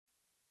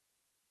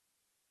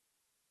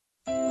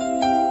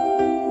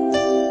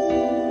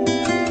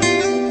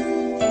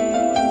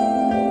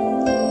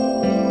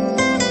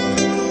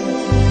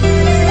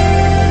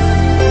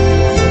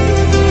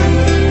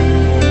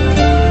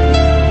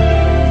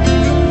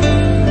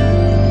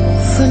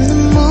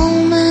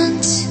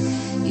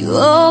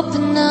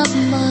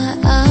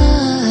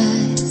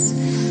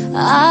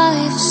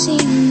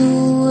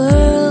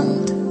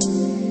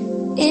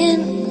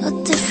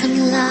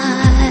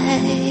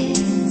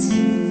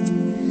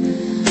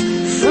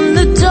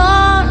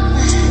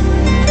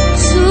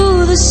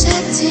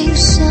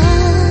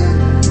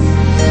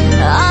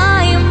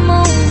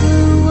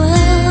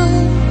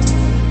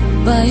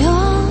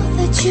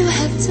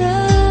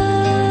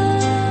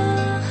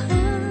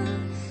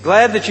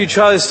Glad that you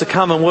chose to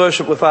come and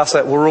worship with us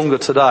at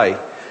Wahroonga today,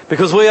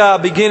 because we are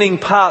beginning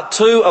part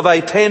 2 of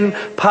a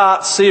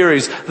 10-part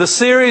series. The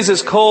series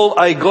is called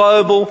A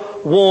Global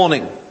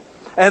Warning.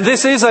 And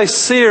this is a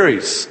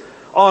series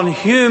on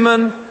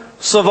human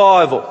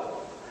survival.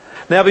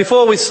 Now,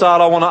 before we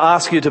start, I want to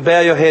ask you to bow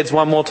your heads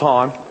one more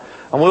time,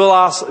 and we will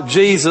ask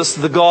Jesus,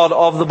 the God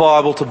of the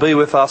Bible, to be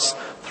with us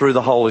through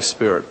the Holy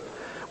Spirit.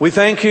 We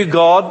thank you,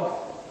 God,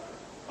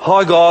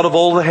 high God of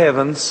all the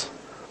heavens,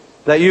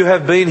 that you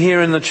have been here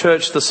in the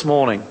church this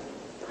morning.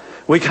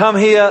 We come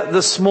here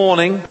this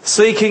morning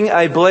seeking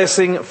a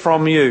blessing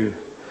from you,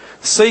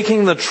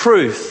 seeking the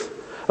truth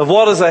of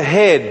what is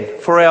ahead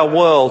for our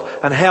world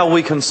and how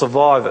we can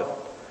survive it.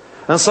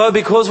 And so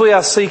because we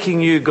are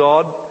seeking you,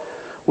 God,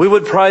 we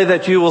would pray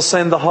that you will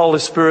send the Holy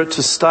Spirit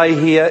to stay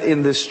here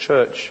in this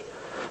church,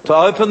 to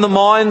open the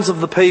minds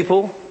of the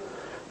people,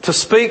 to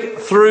speak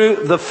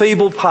through the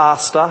feeble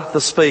pastor,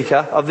 the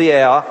speaker of the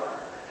hour,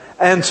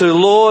 and to,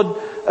 Lord,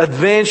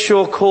 advance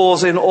your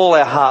cause in all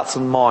our hearts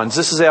and minds.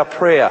 This is our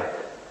prayer,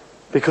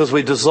 because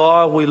we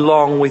desire, we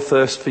long, we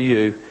thirst for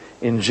you.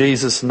 In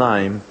Jesus'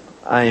 name,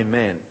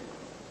 amen.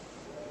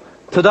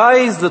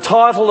 The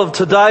title of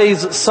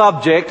today's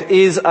subject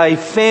is A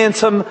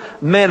Phantom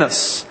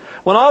Menace.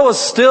 When I was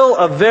still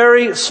a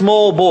very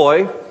small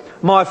boy,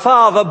 my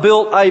father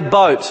built a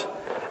boat.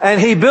 And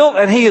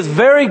he is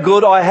very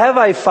good. I have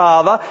a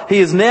father. He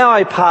is now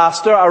a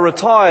pastor, a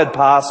retired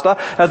pastor.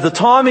 At the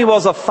time he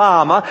was a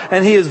farmer,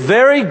 and he is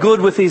very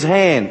good with his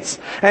hands.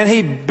 And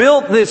he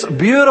built this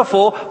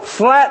beautiful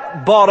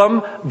flat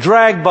bottom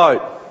drag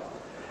boat.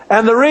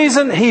 And the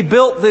reason he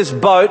built this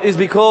boat is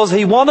because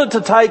he wanted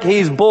to take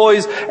his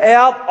boys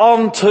out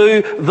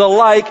onto the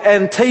lake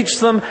and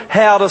teach them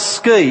how to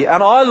ski.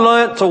 And I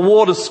learnt to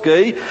water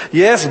ski,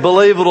 yes,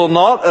 believe it or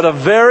not, at a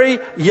very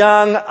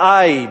young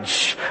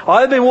age.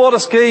 I've been water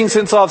skiing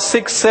since I was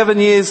 6-7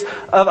 years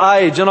of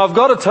age. And I've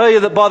got to tell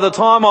you that by the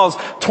time I was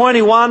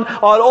 21,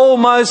 I'd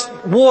almost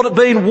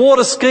been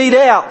water skied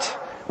out.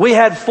 We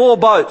had 4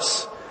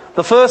 boats.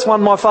 The first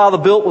one my father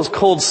built was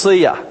called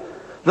Sia.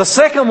 The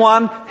second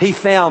one, he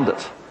found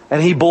it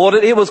and he bought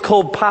it. It was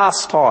called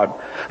Pastime.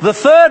 The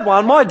third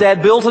one, my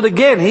dad built it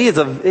again. He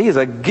is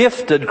a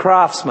gifted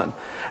craftsman.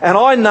 And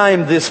I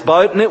named this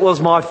boat, and it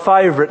was my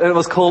favourite, and it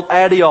was called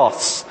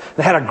Adios.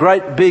 It had a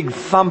great big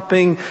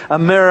thumping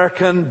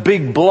American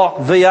big block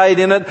V8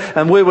 in it,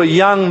 and we were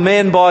young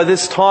men by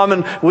this time,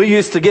 and we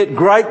used to get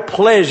great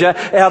pleasure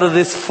out of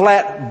this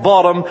flat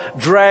bottom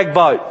drag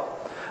boat.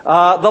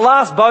 The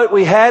last boat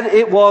we had,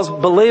 it was,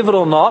 believe it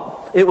or not,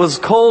 it was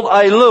called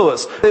a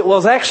Lewis. It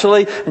was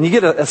actually, and you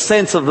get a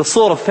sense of the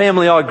sort of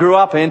family I grew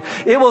up in,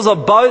 it was a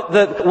boat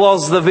that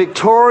was the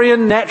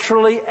Victorian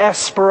naturally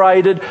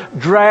aspirated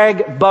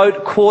drag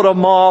boat quarter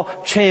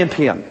mile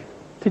champion.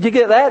 Did you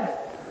get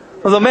that?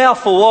 It was a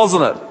mouthful,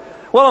 wasn't it?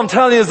 What I'm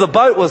telling you is the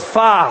boat was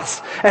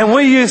fast, and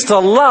we used to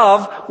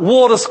love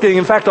water skiing.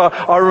 In fact,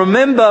 I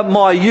remember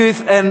my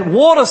youth, and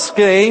water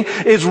skiing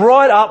is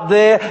right up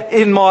there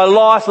in my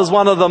life as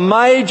one of the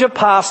major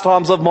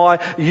pastimes of my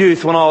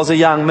youth when I was a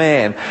young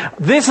man.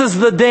 This is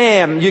the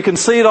dam. You can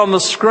see it on the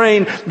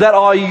screen that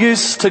I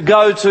used to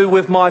go to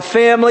with my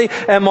family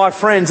and my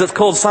friends. It's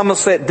called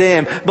Somerset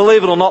Dam.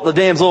 Believe it or not, the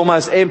dam's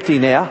almost empty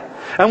now.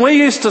 And we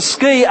used to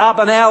ski up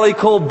an alley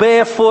called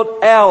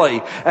Barefoot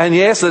Alley. And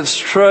yes, it's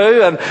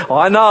true. And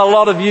I know a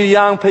lot of you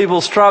young people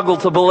struggle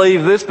to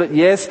believe this, but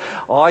yes,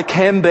 I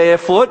can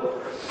barefoot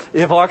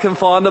if I can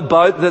find a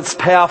boat that's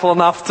powerful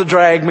enough to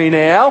drag me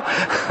now.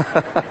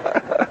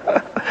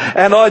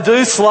 And I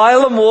do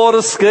slalom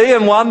water ski,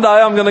 and one day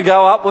I'm going to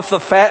go up with the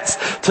Fats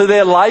to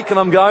their lake, and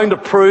I'm going to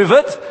prove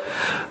it.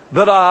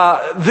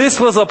 But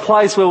this was a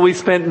place where we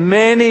spent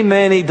many,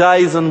 many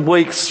days and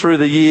weeks through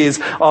the years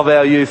of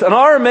our youth. And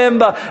I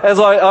remember as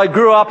I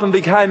grew up and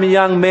became a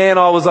young man,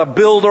 I was a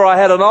builder. I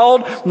had an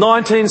old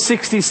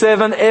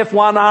 1967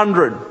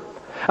 F100.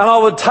 And I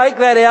would take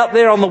that out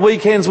there on the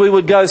weekends. We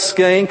would go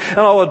skiing, and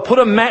I would put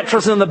a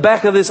mattress in the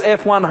back of this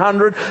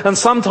F100, and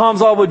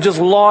sometimes I would just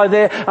lie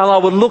there and I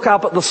would look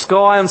up at the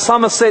sky. And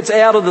Somerset's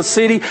out of the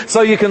city,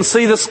 so you can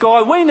see the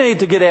sky. We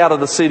need to get out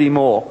of the city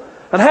more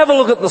and have a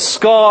look at the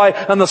sky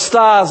and the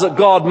stars that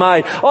God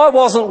made. I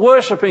wasn't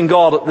worshipping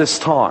God at this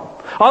time.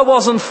 I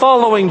wasn't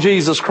following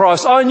Jesus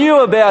Christ. I knew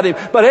about Him.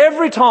 But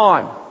every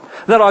time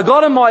that I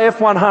got in my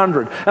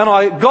F100 and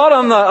I got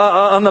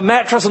on the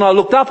mattress and I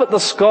looked up at the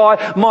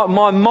sky,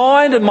 my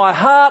mind and my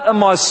heart and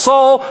my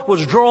soul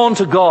was drawn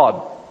to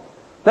God.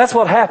 That's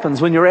what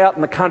happens when you're out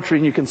in the country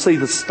and you can see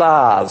the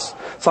stars,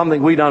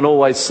 something we don't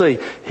always see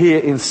here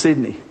in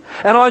Sydney.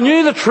 And I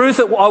knew the truth,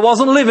 that I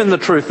wasn't living the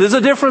truth. There's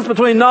a difference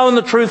between knowing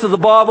the truth of the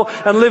Bible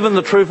and living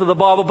the truth of the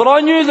Bible. But I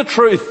knew the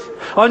truth.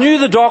 I knew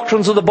the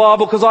doctrines of the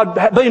Bible because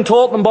I'd been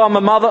taught them by my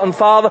mother and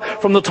father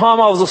from the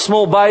time I was a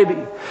small baby.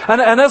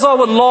 And as I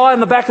would lie in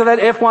the back of that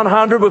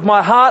F100 with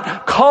my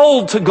heart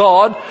cold to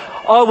God,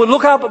 I would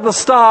look up at the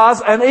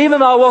stars, and even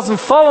though I wasn't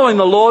following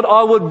the Lord,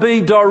 I would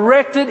be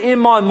directed in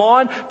my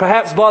mind,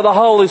 perhaps by the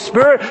Holy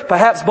Spirit,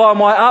 perhaps by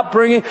my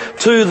upbringing,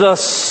 to the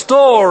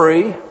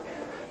story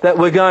that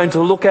we're going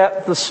to look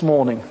at this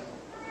morning.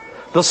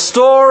 The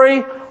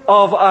story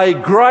of a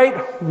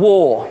great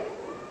war.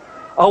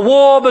 A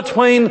war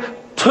between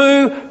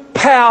two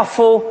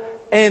powerful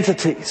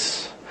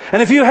entities.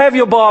 And if you have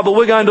your Bible,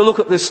 we're going to look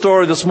at this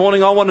story this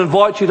morning. I want to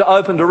invite you to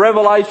open to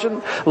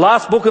Revelation,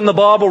 last book in the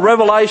Bible,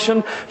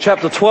 Revelation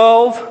chapter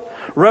 12.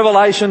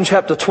 Revelation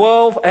chapter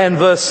 12 and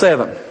verse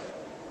 7.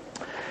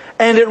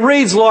 And it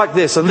reads like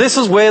this, and this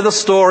is where the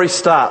story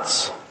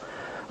starts.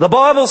 The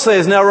Bible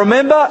says, now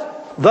remember,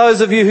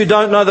 those of you who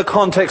don't know the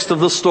context of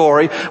the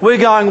story, we're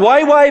going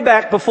way, way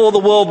back before the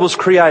world was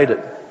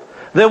created.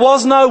 There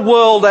was no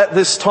world at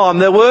this time.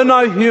 There were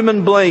no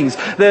human beings.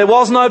 There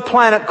was no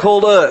planet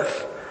called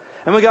Earth.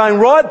 And we're going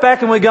right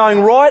back and we're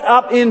going right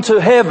up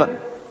into heaven.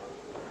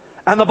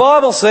 And the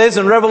Bible says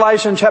in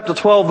Revelation chapter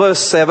 12 verse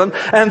 7,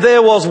 and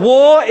there was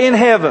war in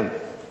heaven.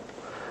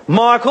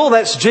 Michael,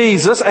 that's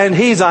Jesus, and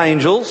his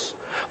angels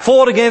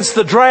fought against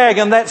the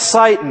dragon, that's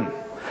Satan.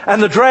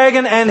 And the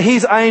dragon and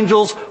his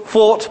angels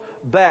fought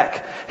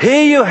back.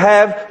 Here you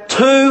have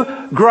two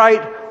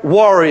great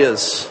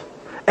warriors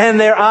and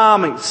their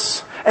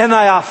armies. And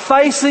they are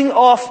facing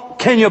off,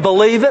 can you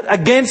believe it,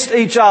 against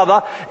each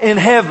other in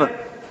heaven.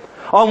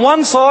 On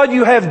one side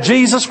you have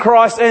Jesus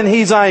Christ and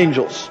his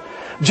angels.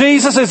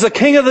 Jesus is the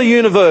King of the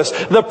universe,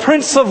 the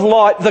Prince of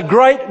Light, the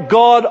great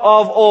God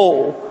of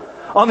all.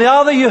 On the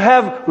other you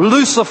have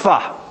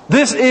Lucifer.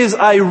 This is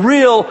a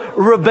real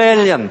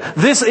rebellion.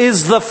 This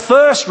is the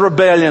first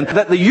rebellion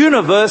that the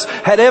universe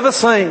had ever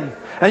seen.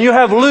 And you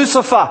have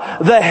Lucifer,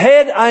 the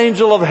head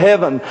angel of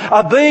heaven,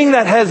 a being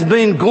that has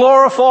been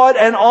glorified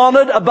and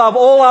honoured above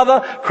all other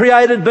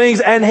created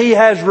beings, and he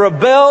has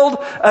rebelled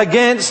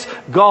against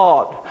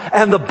God.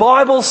 And the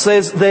Bible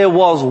says there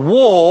was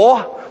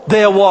war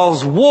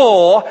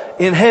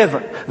in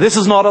heaven. This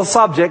is not a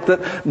subject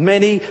that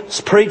many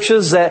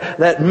preachers,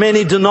 that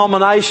many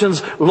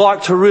denominations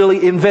like to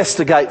really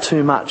investigate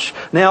too much.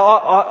 Now,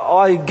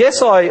 I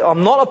guess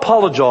I'm not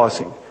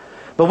apologising,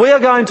 but we are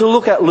going to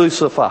look at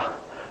Lucifer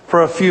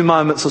for a few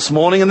moments this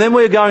morning, and then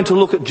we're going to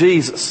look at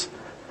Jesus.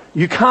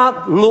 You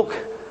can't look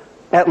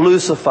at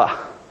Lucifer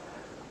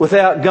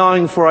without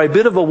going for a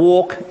bit of a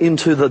walk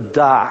into the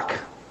dark.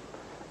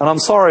 And I'm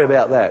sorry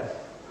about that.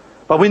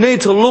 But we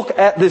need to look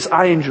at this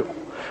angel.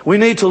 We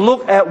need to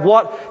look at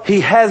what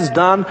he has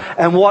done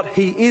and what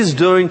he is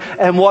doing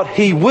and what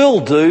he will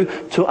do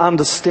to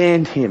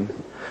understand him.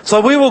 So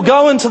we will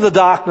go into the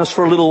darkness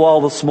for a little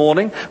while this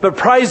morning, but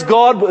praise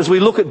God, as we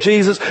look at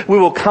Jesus, we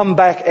will come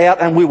back out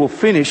and we will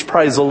finish,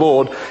 praise the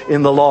Lord,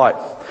 in the light.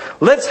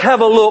 Let's have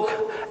a look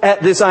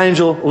at this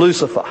angel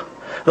Lucifer.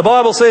 The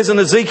Bible says in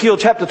Ezekiel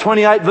chapter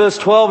 28 verse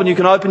 12, and you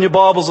can open your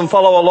Bibles and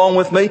follow along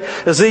with me.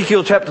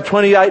 Ezekiel chapter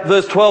 28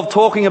 verse 12,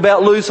 talking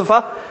about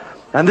Lucifer.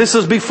 And this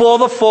is before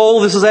the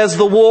fall. This is as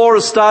the war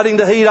is starting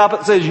to heat up.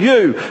 It says,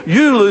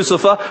 you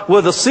Lucifer,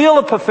 were the seal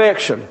of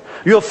perfection.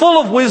 You're full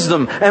of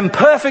wisdom and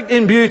perfect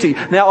in beauty.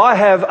 Now I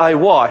have a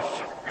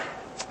wife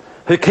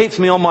who keeps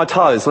me on my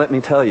toes, let me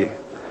tell you.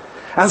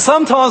 And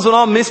sometimes when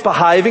I'm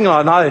misbehaving,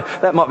 and I know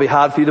that might be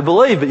hard for you to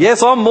believe, but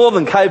yes, I'm more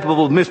than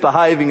capable of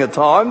misbehaving at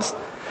times.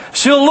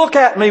 She'll look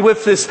at me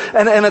with this,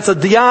 and it's a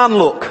Diane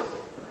look.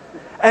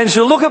 And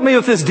she'll look at me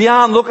with this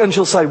Diane look and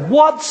she'll say,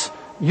 what's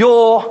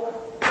your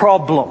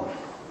problem?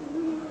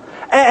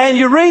 And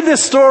you read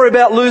this story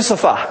about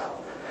Lucifer.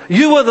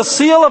 You were the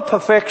seal of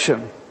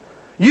perfection.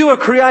 You were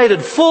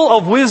created full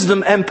of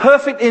wisdom and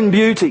perfect in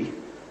beauty.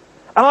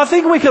 And I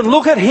think we can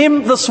look at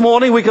him this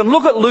morning. We can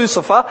look at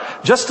Lucifer,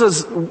 just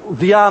as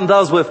Diane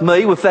does with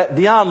me, with that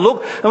Diane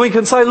look. And we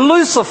can say,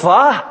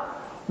 Lucifer,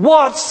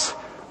 what's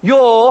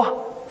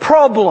your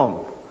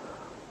problem?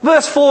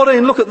 Verse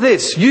 14, look at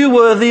this. You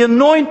were the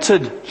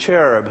anointed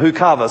cherub who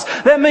covers.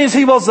 That means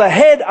he was the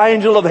head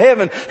angel of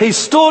heaven. He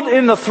stood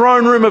in the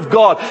throne room of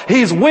God.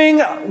 His wing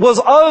was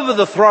over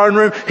the throne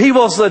room. He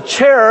was the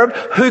cherub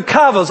who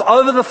covers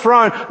over the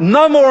throne.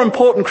 No more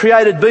important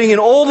created being in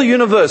all the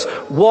universe.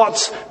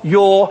 What's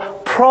your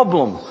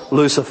problem,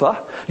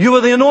 Lucifer? You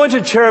were the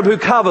anointed cherub who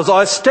covers.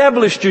 I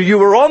established you. You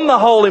were on the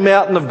holy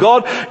mountain of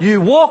God.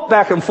 You walked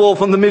back and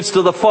forth in the midst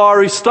of the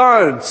fiery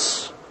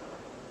stones.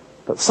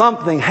 But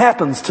something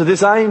happens to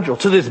this angel,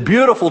 to this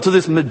beautiful, to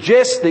this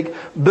majestic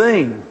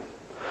being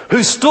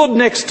who stood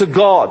next to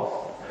God,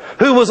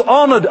 who was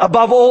honoured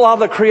above all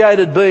other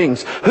created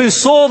beings, who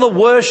saw the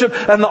worship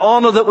and the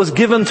honour that was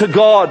given to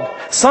God.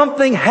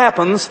 Something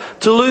happens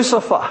to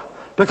Lucifer.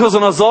 Because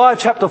in Isaiah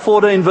chapter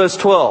 14 verse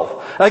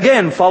 12,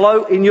 again,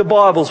 follow in your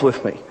Bibles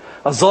with me.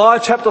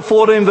 Isaiah chapter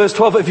 14 verse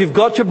 12, if you've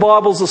got your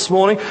Bibles this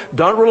morning,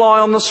 don't rely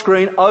on the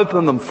screen,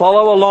 open them,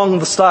 follow along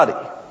the study.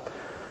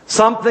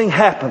 Something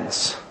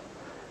happens.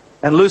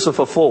 And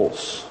Lucifer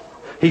falls.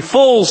 He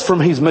falls from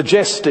his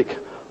majestic,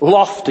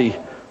 lofty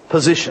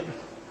position.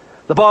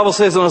 The Bible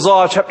says in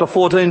Isaiah chapter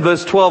 14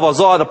 verse 12,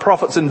 Isaiah the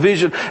prophet's in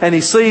vision and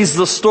he sees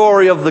the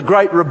story of the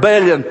great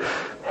rebellion.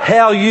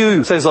 How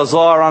you, says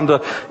Isaiah under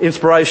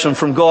inspiration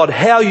from God,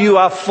 how you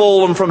are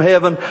fallen from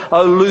heaven,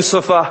 O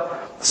Lucifer,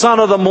 son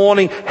of the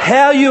morning,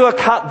 how you are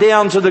cut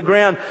down to the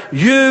ground,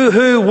 you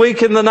who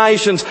weaken the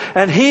nations.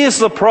 And here's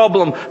the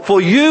problem,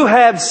 for you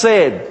have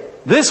said,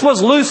 this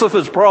was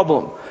Lucifer's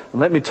problem.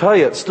 And let me tell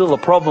you, it's still a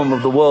problem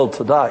of the world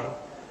today.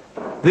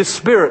 This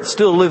spirit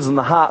still lives in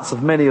the hearts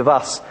of many of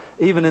us,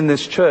 even in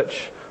this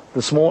church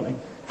this morning.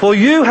 For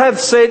you have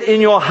said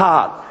in your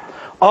heart,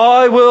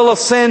 I will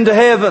ascend to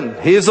heaven.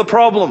 Here's the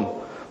problem.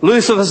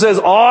 Lucifer says,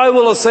 I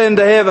will ascend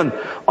to heaven.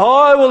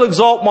 I will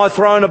exalt my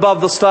throne above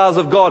the stars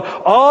of God.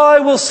 I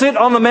will sit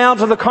on the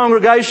mount of the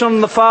congregation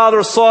on the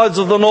farther sides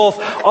of the north.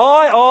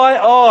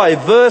 I,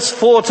 verse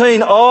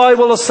 14, I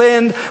will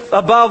ascend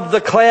above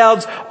the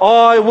clouds.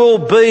 I will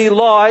be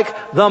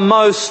like the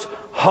Most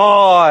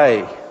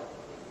High.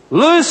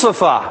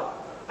 Lucifer,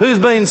 who's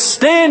been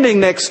standing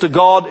next to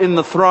God in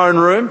the throne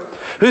room,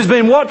 who's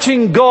been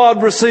watching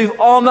God receive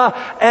honour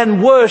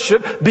and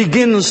worship,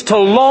 begins to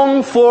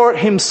long for it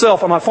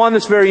himself. And I find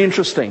this very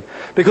interesting,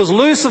 because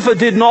Lucifer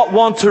did not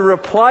want to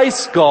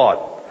replace God.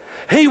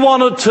 He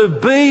wanted to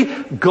be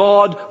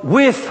God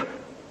with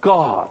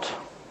God.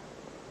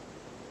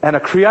 And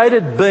a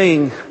created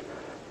being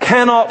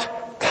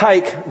cannot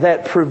take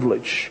that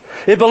privilege.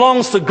 It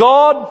belongs to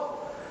God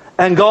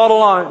and God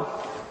alone.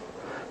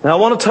 Now I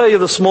want to tell you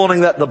this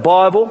morning that the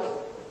Bible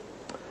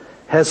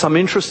has some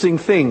interesting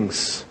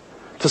things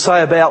to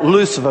say about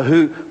Lucifer,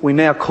 who we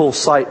now call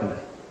Satan.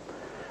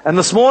 And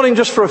this morning,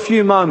 just for a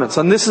few moments,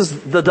 and this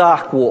is the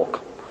dark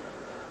walk,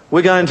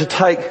 we're going to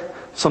take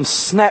some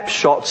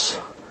snapshots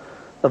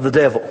of the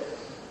devil.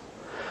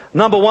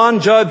 Number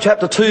 1, Job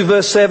chapter 2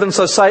 verse 7,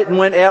 so Satan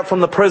went out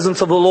from the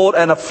presence of the Lord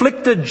and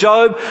afflicted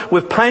Job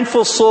with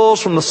painful sores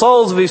from the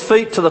soles of his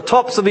feet to the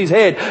tops of his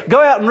head.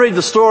 Go out and read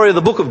the story of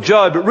the book of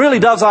Job. It really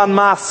does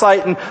unmask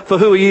Satan for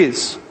who he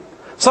is.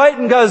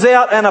 Satan goes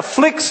out and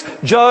afflicts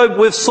Job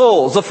with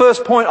sores. The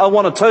first point I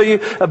want to tell you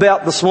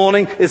about this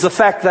morning is the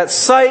fact that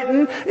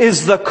Satan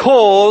is the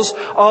cause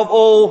of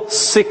all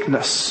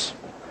sickness.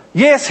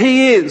 Yes,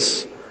 he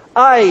is.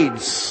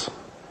 AIDS.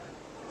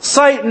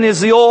 Satan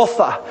is the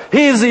author.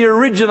 He is the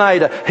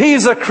originator. He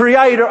is the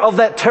creator of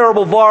that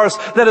terrible virus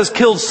that has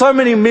killed so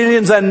many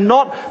millions, and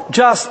not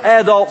just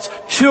adults,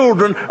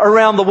 children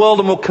around the world,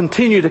 and will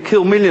continue to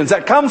kill millions.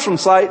 That comes from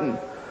Satan.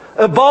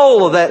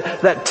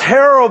 Ebola, that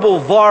terrible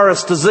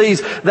virus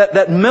disease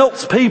that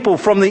melts people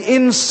from the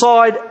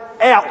inside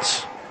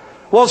out,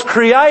 was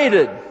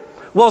created,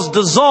 was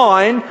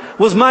designed,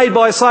 was made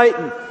by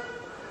Satan.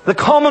 The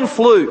common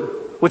flu,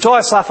 which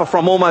I suffer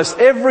from almost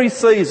every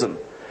season,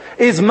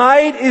 is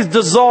made, is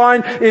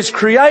designed, is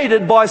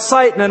created by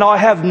Satan. And I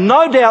have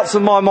no doubts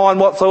in my mind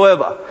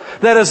whatsoever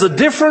that as the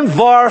different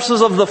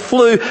viruses of the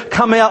flu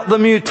come out, the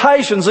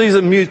mutations, these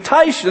are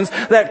mutations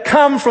that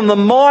come from the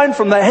mind,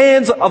 from the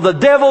hands of the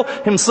devil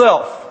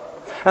himself.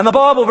 And the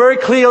Bible very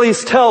clearly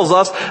tells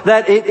us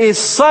that it is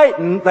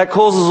Satan that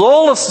causes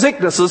all the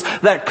sicknesses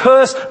that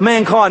curse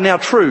mankind. Now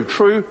true,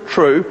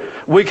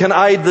 we can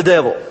aid the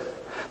devil.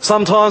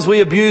 Sometimes we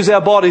abuse our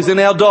bodies in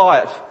our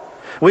diet.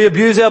 We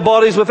abuse our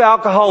bodies with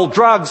alcohol,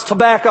 drugs,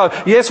 tobacco.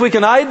 Yes, we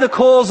can aid the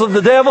cause of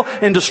the devil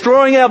in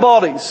destroying our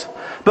bodies.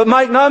 But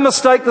make no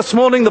mistake, this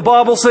morning the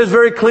Bible says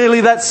very clearly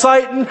that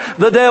Satan,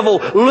 the devil,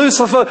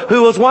 Lucifer,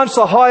 who was once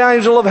the high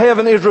angel of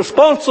heaven, is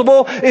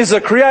responsible, is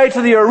the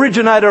creator, the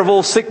originator of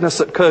all sickness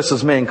that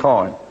curses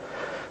mankind.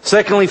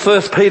 Secondly,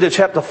 1 Peter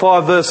chapter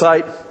 5 verse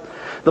 8,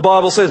 the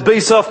Bible says,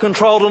 be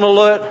self-controlled and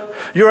alert.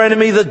 Your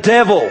enemy, the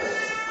devil.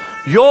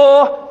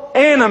 Your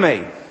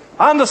enemy.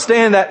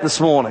 Understand that this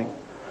morning.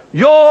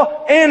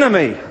 Your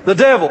enemy, the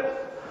devil,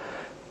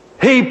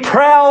 he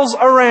prowls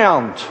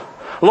around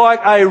like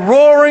a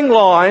roaring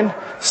lion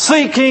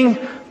seeking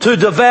to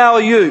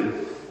devour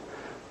you.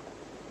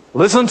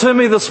 Listen to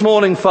me this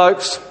morning,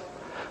 folks.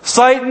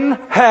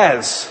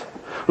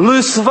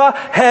 Lucifer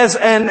has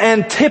an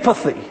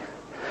antipathy.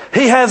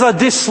 He has a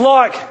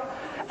dislike,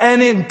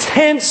 an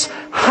intense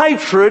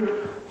hatred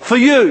for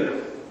you.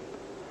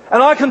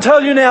 And I can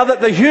tell you now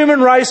that the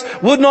human race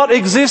would not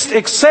exist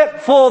except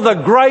for the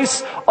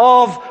grace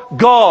of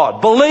God.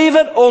 Believe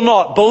it or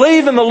not.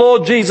 Believe in the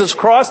Lord Jesus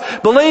Christ.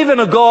 Believe in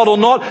a God or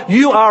not.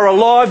 You are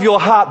alive. Your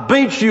heart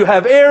beats. You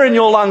have air in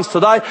your lungs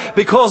today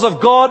because of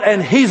God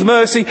and His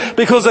mercy,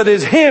 because it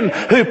is Him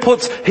who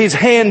puts His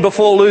hand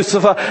before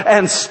Lucifer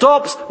and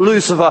stops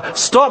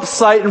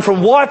Satan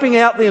from wiping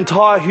out the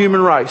entire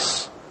human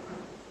race.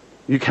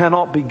 You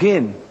cannot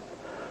begin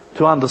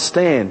to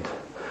understand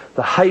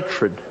the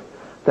hatred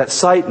that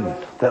Satan,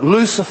 that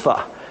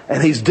Lucifer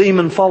and his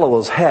demon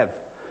followers have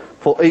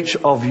for each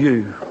of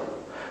you.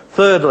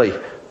 Thirdly,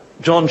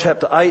 John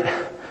chapter 8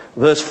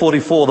 verse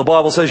 44, the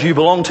Bible says, you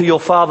belong to your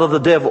father the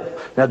devil.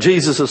 Now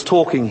Jesus is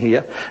talking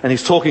here, and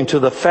he's talking to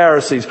the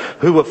Pharisees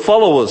who were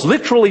followers,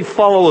 literally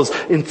followers,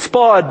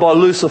 inspired by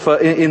Lucifer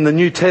in the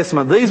New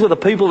Testament. These were the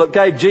people that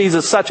gave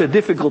Jesus such a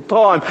difficult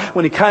time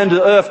when he came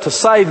to earth to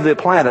save their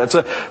planet.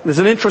 There's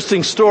an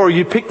interesting story.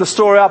 You pick the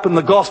story up in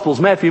the Gospels,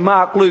 Matthew,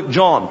 Mark, Luke,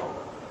 John.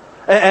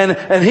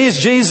 And here's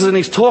Jesus, and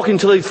he's talking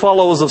to these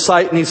followers of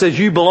Satan. He says,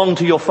 you belong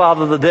to your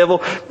father, the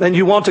devil, and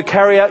you want to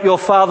carry out your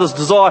father's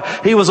desire.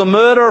 He was a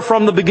murderer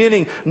from the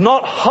beginning,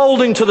 not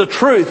holding to the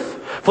truth.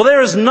 For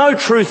there is no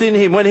truth in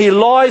him. When he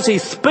lies, he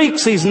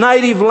speaks his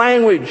native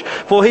language,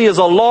 for he is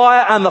a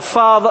liar and the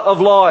father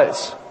of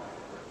lies.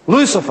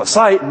 Lucifer,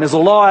 Satan, is a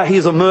liar. He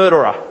is a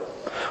murderer.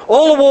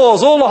 All the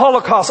wars, all the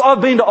Holocausts.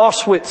 I've been to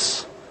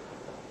Auschwitz.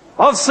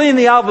 I've seen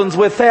the ovens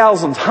where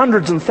thousands,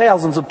 hundreds and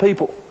thousands of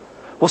people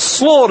were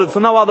slaughtered for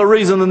no other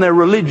reason than their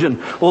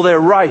religion or their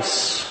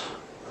race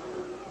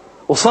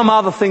or some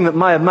other thing that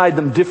may have made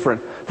them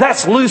different.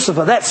 That's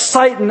Lucifer. That's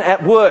Satan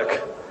at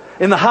work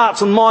in the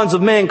hearts and minds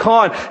of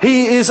mankind.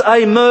 He is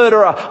a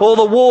murderer. All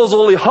the wars,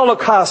 all the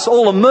Holocausts,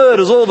 all the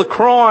murders, all the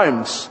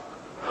crimes,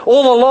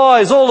 all the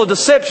lies, all the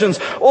deceptions,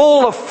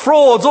 all the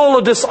frauds, all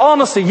the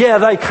dishonesty, yeah,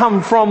 they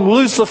come from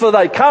Lucifer,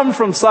 they come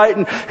from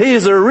Satan. He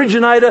is the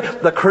originator,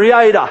 the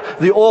creator,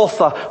 the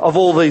author of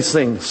all these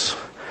things.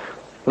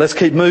 Let's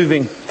keep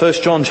moving. 1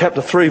 John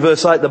chapter 3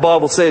 verse 8, the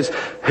Bible says,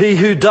 he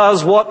who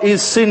does what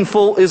is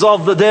sinful is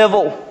of the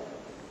devil,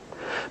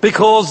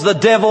 because the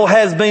devil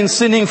has been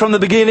sinning from the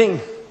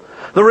beginning.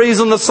 The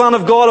reason the Son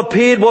of God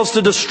appeared was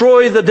to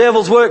destroy the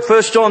devil's work.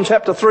 1 John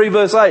chapter 3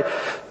 verse 8.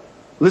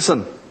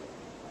 Listen.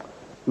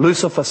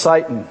 Lucifer,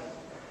 Satan.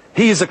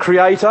 He is the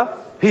creator.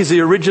 He's the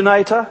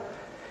originator.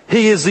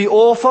 He is the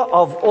author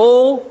of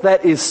all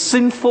that is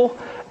sinful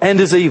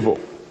and is evil.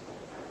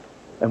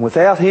 And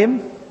without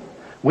him,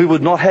 we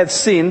would not have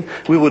sin,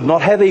 we would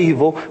not have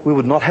evil, we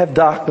would not have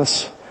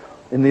darkness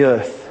in the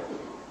earth.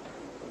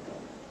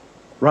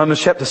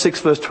 Romans chapter 6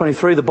 verse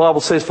 23, the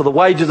Bible says, for the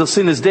wages of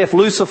sin is death.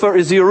 Lucifer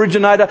is the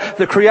originator,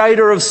 the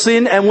creator of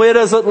sin. And where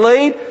does it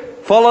lead?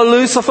 Follow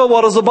Lucifer.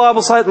 What does the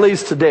Bible say? It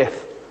leads to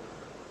death.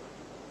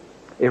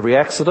 Every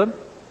accident,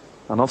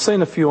 and I've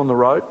seen a few on the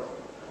road,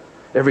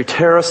 every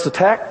terrorist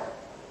attack.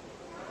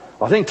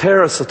 I think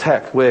terrorist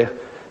attack where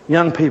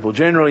young people,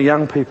 generally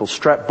young people,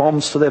 strap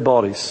bombs to their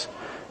bodies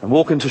and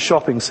walk into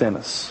shopping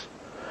centres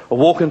or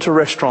walk into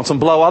restaurants and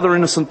blow other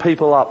innocent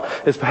people up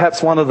is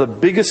perhaps one of the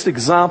biggest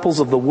examples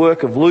of the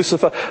work of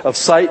Lucifer, of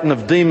Satan,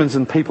 of demons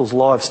in people's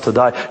lives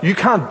today. You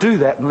can't do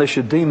that unless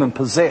you're demon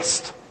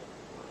possessed.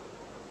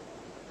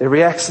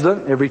 Every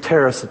accident, every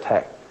terrorist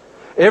attack,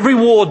 every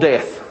war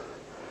death,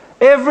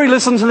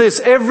 listen to this,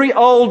 every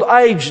old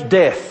age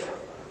death,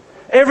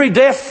 every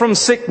death from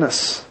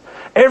sickness,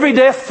 every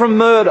death from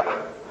murder,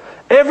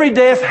 every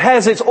death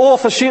has its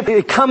authorship.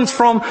 It comes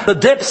from the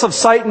depths of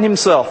Satan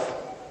himself.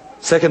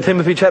 2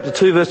 Timothy chapter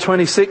 2 verse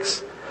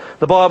 26,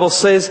 the Bible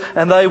says,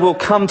 and they will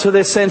come to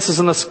their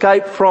senses and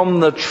escape from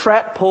the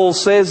trap, Paul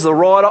says, the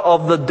rider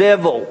of the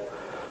devil.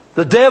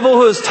 The devil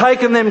who has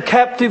taken them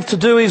captive to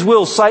do his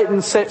will.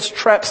 Satan sets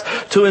traps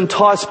to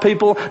entice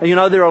people. And you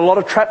know, there are a lot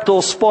of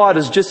trapdoor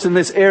spiders just in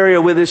this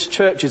area where this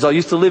church is. I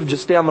used to live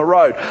just down the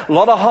road. A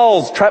lot of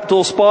holes,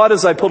 trapdoor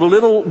spiders. They put a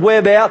little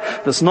web out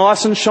that's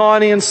nice and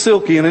shiny and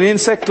silky. And an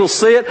insect will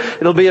see it.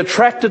 It'll be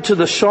attracted to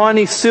the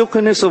shiny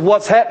silkiness of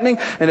what's happening.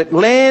 And it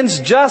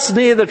lands just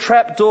near the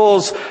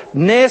trapdoor's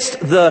nest.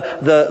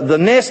 The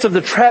nest of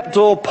the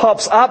trapdoor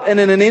pops up. And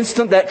in an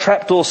instant, that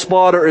trapdoor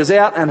spider is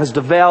out and has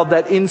devoured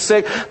that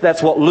insect.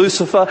 That's what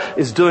Lucifer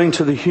is doing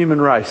to the human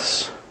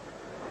race.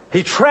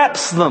 He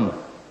traps them.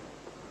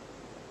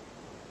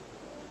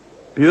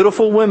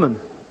 Beautiful women.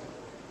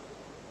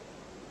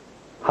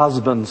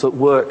 Husbands at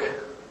work.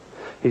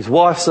 His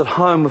wife's at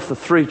home with the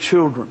 3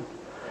 children.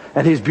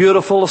 And his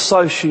beautiful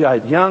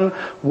associate, young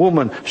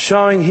woman,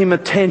 showing him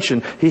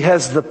attention. He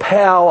has the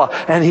power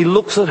and he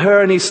looks at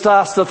her and he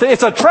starts to think,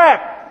 it's a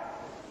trap!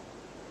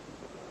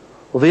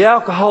 Well, the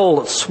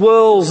alcohol that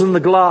swirls in the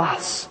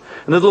glass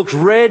and it looks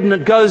red and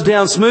it goes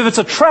down smooth, it's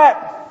a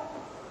trap.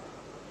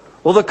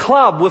 Or the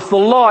club with the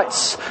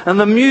lights and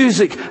the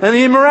music and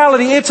the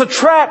immorality, it's a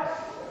trap.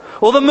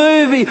 Or the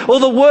movie, or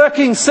the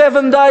working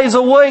 7 days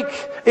a week,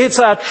 it's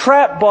a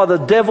trap by the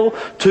devil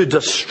to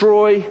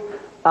destroy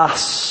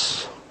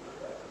us.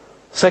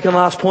 Second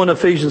last point,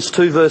 Ephesians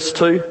 2 verse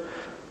 2.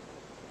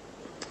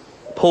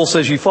 Paul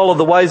says, you followed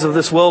the ways of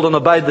this world and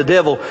obeyed the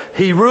devil.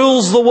 He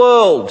rules the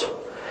world.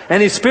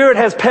 And his spirit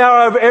has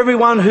power over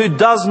everyone who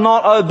does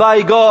not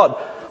obey God.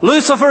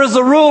 Lucifer is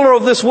the ruler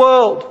of this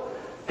world.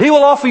 He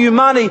will offer you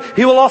money.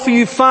 He will offer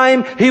you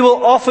fame. He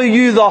will offer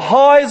you the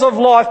highs of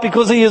life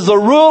because he is the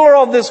ruler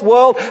of this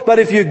world. But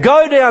if you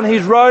go down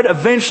his road,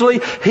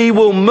 eventually he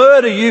will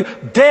murder you.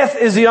 Death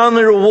is the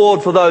only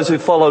reward for those who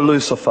follow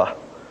Lucifer.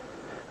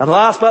 And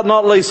last but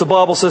not least, the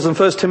Bible says in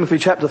 1 Timothy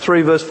chapter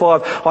 3 verse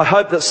 5, I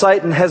hope that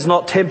Satan has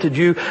not tempted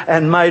you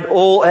and made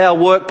all our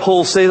work.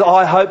 Paul says,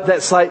 I hope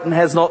that Satan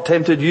has not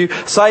tempted you.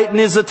 Satan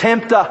is a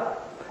tempter.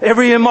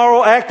 Every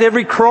immoral act,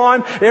 every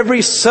crime,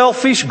 every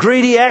selfish,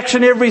 greedy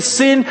action, every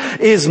sin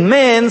is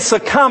man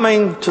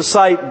succumbing to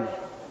Satan.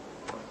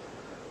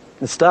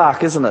 It's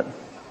dark, isn't it?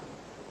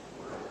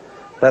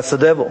 That's the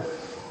devil.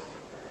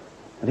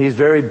 And he's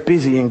very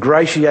busy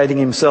ingratiating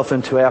himself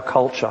into our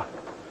culture,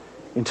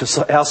 into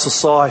our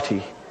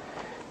society,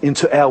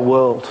 into our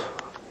world.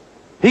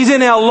 He's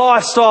in our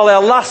lifestyle,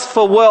 our lust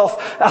for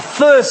wealth, a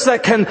thirst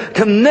that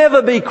can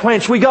never be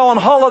quenched. We go on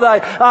holiday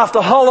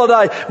after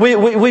holiday.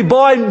 We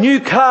buy new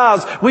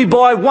cars. We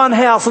buy one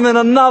house and then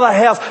another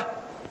house.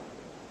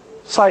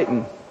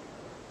 Satan,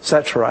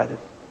 saturated.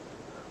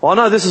 Well, I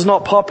know this is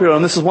not popular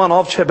and this is one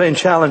I've been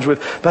challenged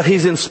with, but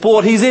he's in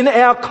sport. He's in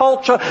our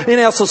culture, in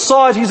our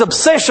society's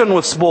obsession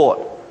with sport.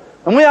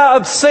 And we are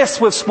obsessed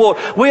with sport.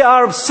 We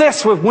are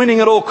obsessed with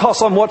winning at all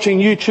costs. I'm watching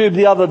YouTube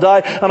the other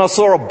day and I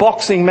saw a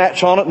boxing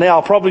match on it. Now,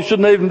 I probably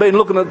shouldn't have even been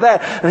looking at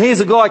that. And here's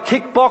a guy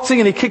kickboxing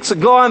and he kicks a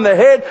guy in the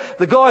head.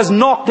 The guy's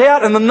knocked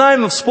out and the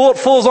name of sport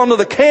falls onto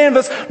the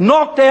canvas,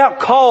 knocked out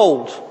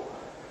cold.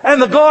 And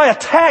the guy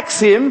attacks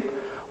him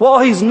while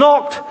he's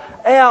knocked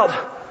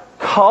out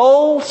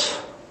cold.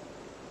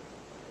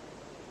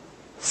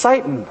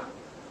 Satan,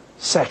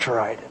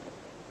 saturated.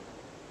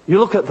 You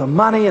look at the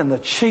money and the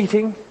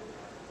cheating.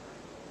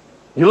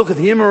 You look at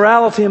the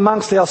immorality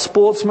amongst our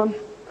sportsmen.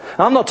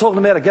 I'm not talking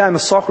about a game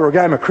of soccer or a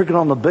game of cricket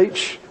on the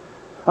beach.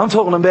 I'm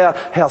talking about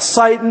how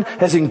Satan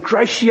has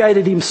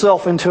ingratiated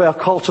himself into our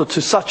culture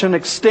to such an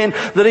extent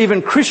that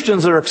even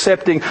Christians are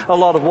accepting a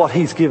lot of what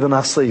he's given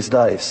us these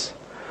days.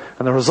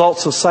 And the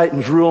results of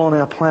Satan's rule on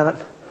our planet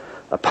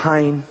are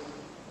pain,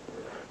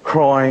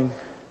 crying,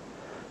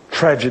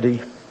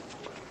 tragedy,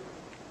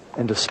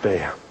 and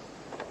despair.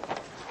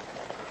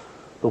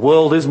 The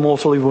world is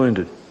mortally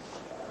wounded.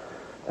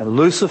 And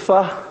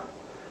Lucifer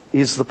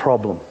is the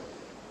problem.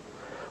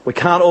 We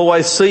can't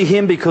always see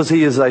him because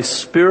he is a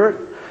spirit.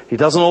 He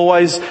doesn't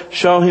always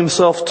show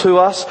himself to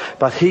us,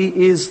 but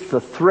he is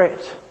the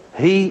threat.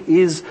 He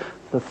is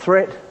the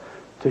threat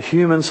to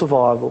human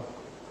survival.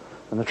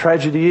 And the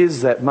tragedy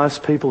is that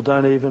most people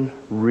don't even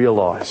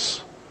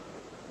realise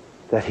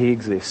that he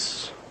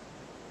exists.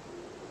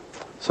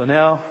 So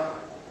now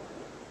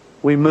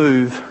we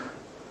move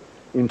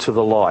into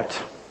the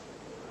light.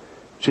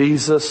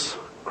 Jesus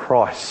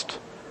Christ.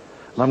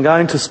 And I'm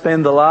going to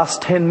spend the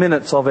last 10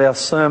 minutes of our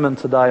sermon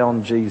today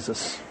on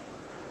Jesus.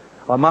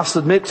 I must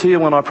admit to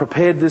you, when I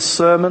prepared this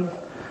sermon,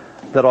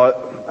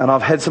 and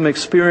I've had some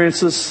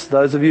experiences,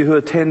 those of you who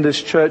attend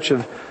this church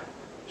have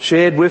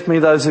shared with me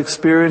those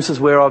experiences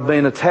where I've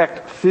been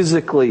attacked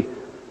physically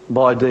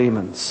by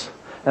demons.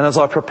 And as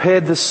I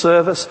prepared this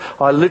service,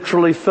 I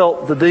literally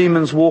felt the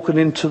demons walking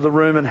into the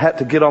room and had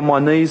to get on my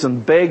knees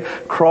and beg,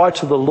 cry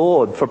to the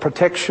Lord for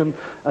protection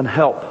and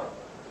help.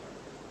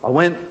 I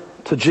went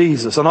to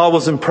Jesus and I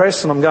was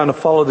impressed, and I'm going to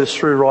follow this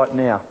through right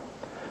now,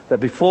 that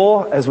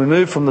before, as we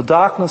move from the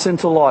darkness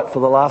into light for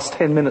the last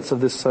 10 minutes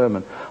of this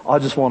sermon, I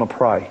just want to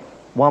pray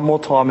one more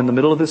time in the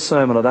middle of this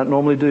sermon. I don't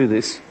normally do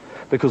this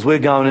because we're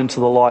going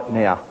into the light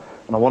now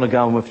and I want to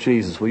go in with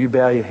Jesus. Will you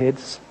bow your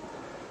heads?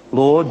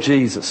 Lord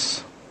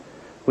Jesus,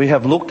 we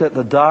have looked at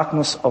the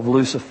darkness of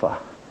Lucifer.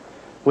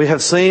 We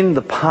have seen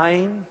the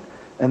pain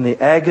and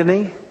the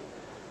agony,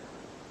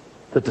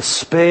 the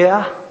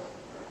despair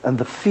and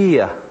the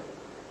fear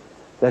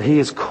that he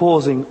is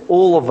causing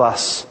all of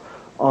us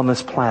on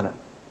this planet.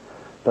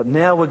 But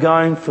now we're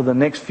going for the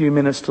next few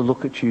minutes to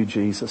look at you,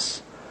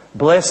 Jesus.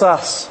 Bless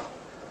us.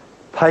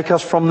 Take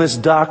us from this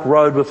dark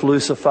road with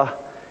Lucifer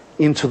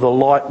into the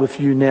light with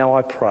you now,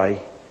 I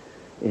pray.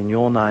 In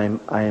your name,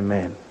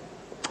 amen.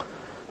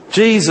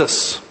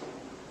 Jesus.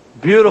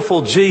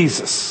 Beautiful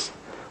Jesus.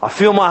 I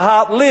feel my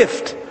heart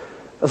lift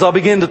as I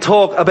begin to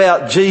talk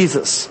about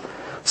Jesus.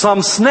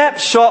 Some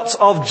snapshots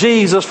of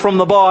Jesus from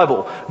the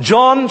Bible.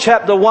 John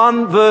chapter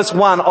 1 verse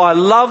 1. I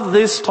love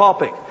this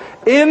topic.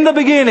 In the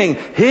beginning,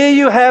 here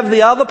you have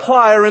the other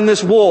player in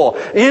this war.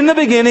 In the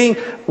beginning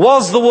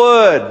was the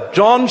Word.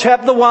 John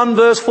chapter 1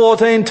 verse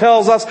 14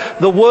 tells us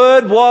the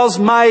Word was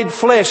made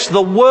flesh.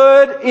 The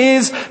Word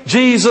is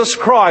Jesus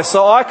Christ.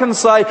 So I can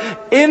say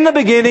in the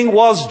beginning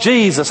was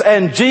Jesus,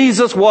 and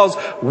Jesus was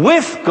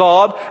with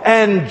God,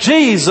 and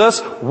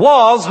Jesus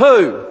was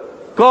who?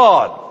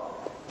 God.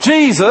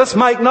 Jesus,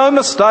 make no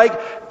mistake,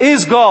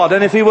 is God.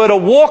 And if he were to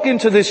walk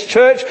into this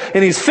church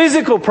in his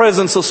physical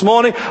presence this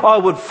morning, I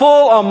would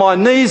fall on my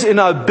knees in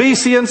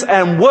obeisance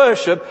and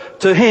worship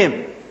to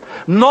him.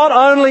 Not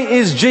only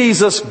is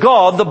Jesus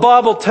God, the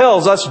Bible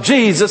tells us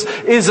Jesus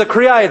is a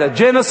creator.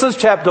 Genesis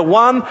chapter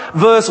 1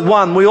 verse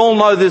 1. We all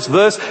know this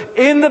verse.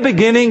 In the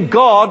beginning,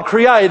 God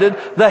created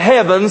the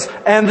heavens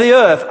and the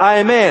earth.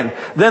 Amen.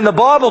 Then the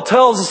Bible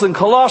tells us in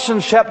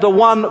Colossians chapter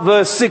 1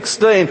 verse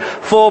 16,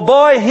 for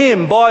by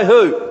him, by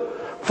who?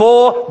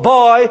 For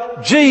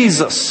by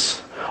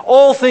Jesus,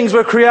 all things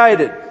were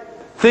created.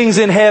 Things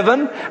in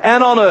heaven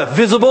and on earth,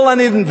 visible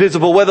and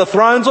invisible, whether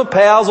thrones or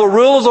powers or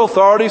rulers or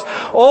authorities,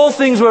 all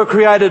things were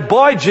created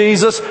by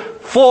Jesus,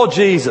 for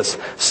Jesus.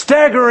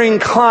 Staggering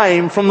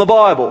claim from the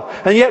Bible.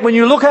 And yet when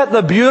you look at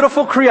the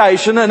beautiful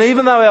creation, and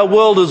even though our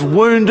world is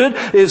wounded,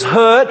 is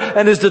hurt,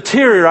 and is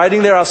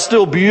deteriorating, there are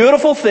still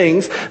beautiful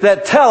things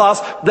that tell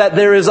us that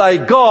there is a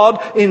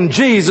God in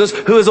Jesus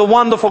who is a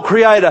wonderful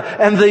creator.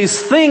 And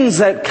these things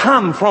that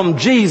come from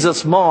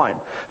Jesus'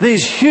 mind,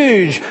 these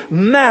huge,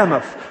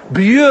 mammoth,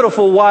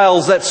 beautiful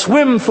whales that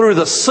swim through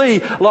the sea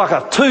like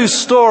a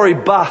 2-story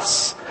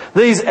bus.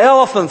 These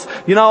elephants,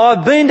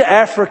 I've been to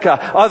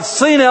Africa. I've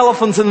seen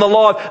elephants in the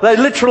live. They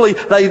literally,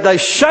 they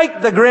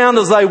shake the ground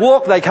as they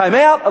walk. They came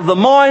out of the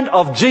mind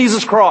of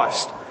Jesus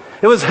Christ.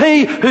 It was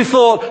He who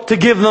thought to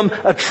give them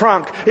a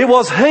trunk. It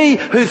was He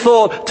who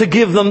thought to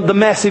give them the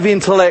massive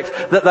intellect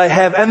that they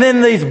have. And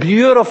then these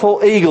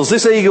beautiful eagles.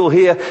 This eagle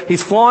here,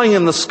 he's flying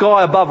in the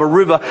sky above a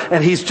river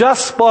and he's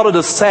just spotted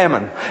a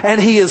salmon.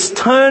 And he is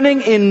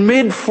turning in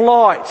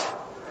mid-flight.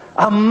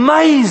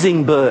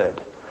 Amazing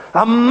bird.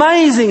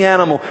 Amazing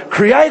animal,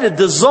 created,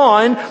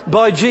 designed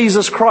by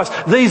Jesus Christ.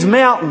 These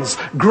mountains,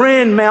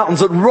 grand mountains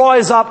that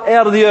rise up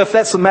out of the earth,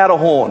 that's the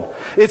Matterhorn.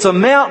 It's a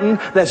mountain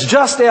that's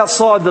just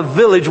outside the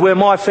village where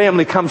my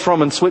family comes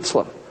from in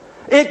Switzerland.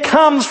 It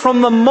comes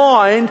from the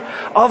mind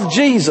of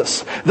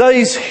Jesus.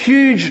 These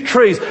huge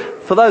trees.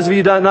 For those of you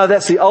who don't know,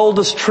 that's the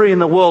oldest tree in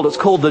the world. It's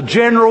called the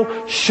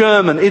General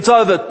Sherman. It's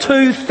over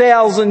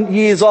 2,000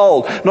 years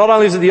old. Not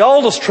only is it the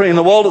oldest tree in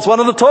the world, it's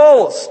one of the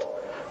tallest.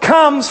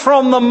 Comes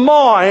from the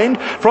mind,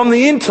 from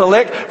the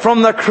intellect,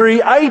 from the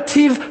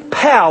creative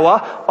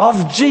power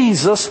of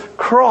Jesus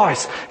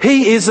Christ.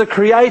 He is the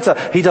creator.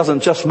 He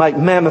doesn't just make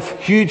mammoth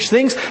huge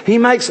things. He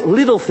makes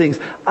little things.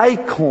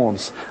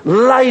 Acorns,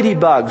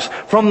 ladybugs,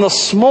 from the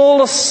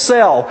smallest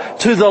cell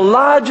to the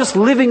largest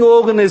living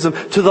organism,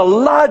 to the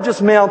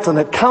largest mountain.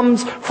 It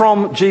comes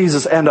from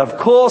Jesus. And of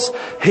course,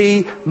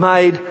 He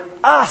made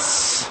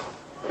us.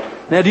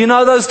 Now, do you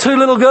know those two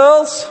little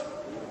girls?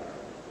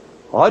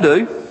 I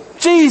do.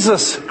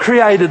 Jesus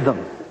created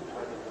them.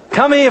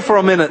 Come here for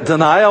a minute,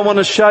 Danae. I want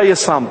to show you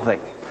something.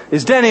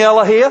 Is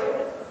Daniela here?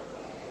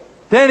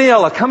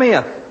 Daniela, come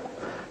here.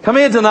 Come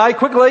here, Danae,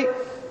 quickly.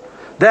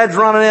 Dad's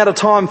running out of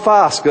time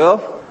fast,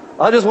 girl.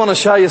 I just want to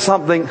show you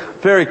something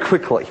very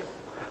quickly.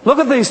 Look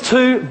at these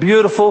two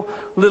beautiful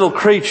little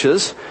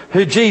creatures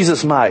who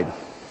Jesus made.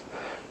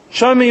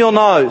 Show me your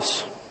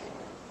nose.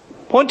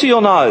 Point to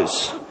your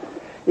nose.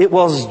 It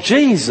was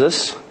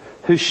Jesus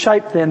who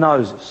shaped their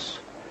noses.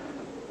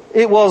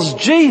 It was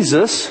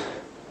Jesus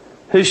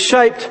who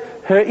shaped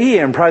her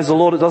ear. And praise the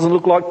Lord, it doesn't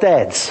look like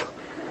Dad's.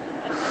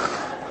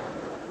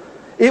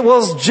 It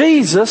was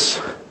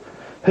Jesus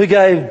who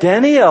gave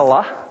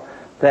Daniela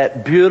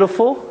that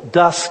beautiful,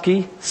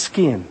 dusky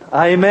skin.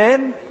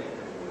 Amen?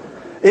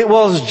 It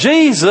was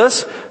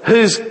Jesus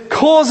who's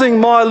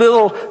causing my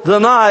little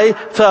Danae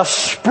to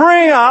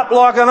spring up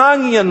like an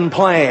onion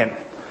plant.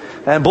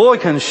 And boy,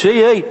 can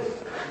she eat.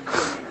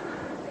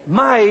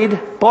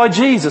 Made by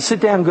Jesus.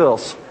 Sit down,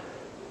 girls.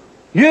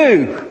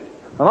 You,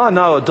 and I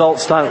know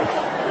adults don't.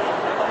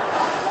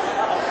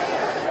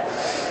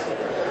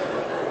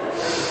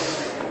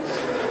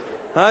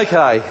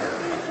 Okay.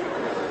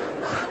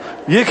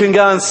 You can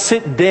go and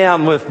sit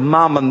down with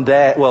Mum and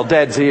Dad. Well,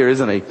 Dad's here,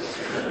 isn't he?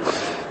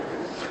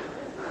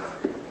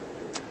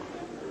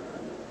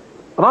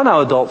 And I know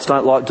adults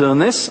don't like doing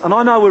this. And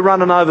I know we're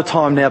running over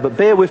time now, but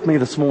bear with me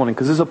this morning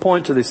because there's a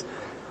point to this.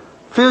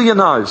 Feel your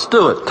nose.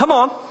 Do it. Come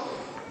on.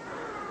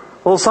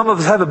 Well, some of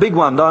us have a big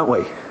one, don't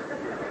we?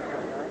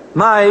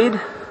 Made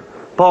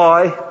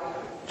by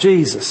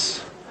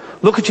Jesus.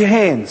 Look at your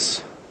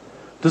hands.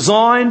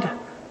 Designed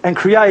and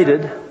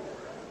created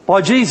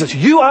by Jesus.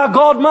 You are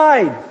God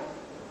made.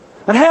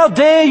 And how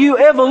dare you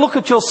ever look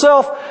at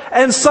yourself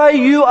and say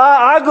you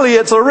are ugly.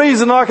 It's a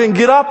reason I can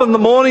get up in the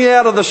morning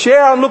out of the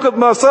shower and look at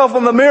myself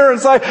in the mirror and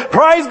say,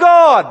 praise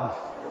God.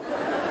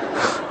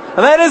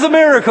 And that is a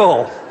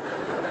miracle.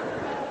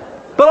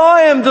 But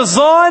I am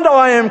designed,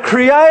 I am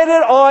created,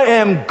 I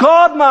am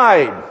God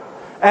made.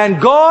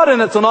 And God,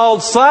 and it's an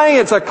old saying,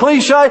 it's a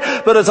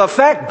cliche, but it's a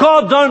fact,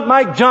 God don't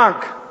make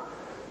junk.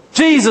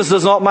 Jesus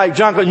does not make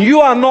junk, and you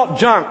are not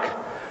junk.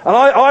 And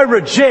I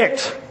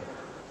reject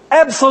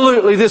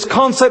absolutely this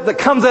concept that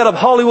comes out of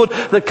Hollywood,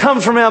 that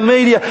comes from our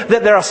media,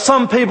 that there are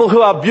some people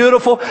who are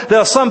beautiful, there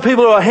are some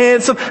people who are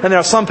handsome, and there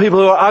are some people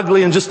who are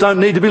ugly and just don't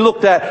need to be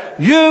looked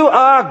at. You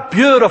are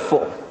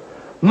beautiful.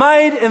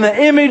 Made in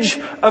the image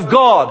of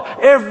God.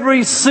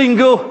 Every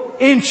single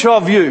inch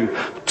of you.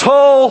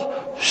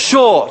 Tall,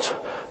 short,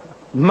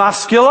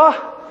 muscular,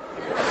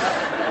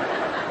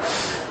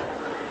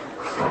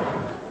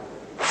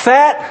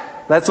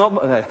 fat, that's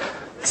not,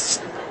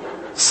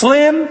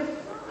 slim,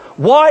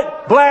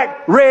 white,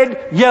 black,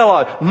 red,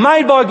 yellow.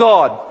 Made by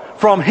God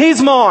from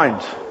His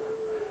mind.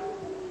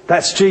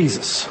 That's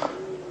Jesus.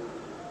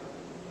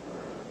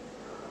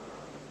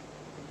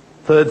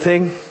 Third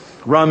thing,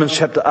 Romans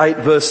chapter 8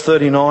 verse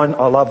 39.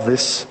 I love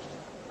this.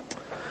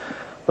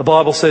 The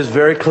Bible says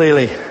very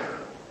clearly,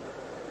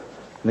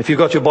 and if you've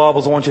got your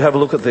Bibles, I want you to have a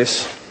look at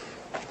this.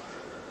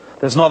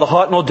 There's neither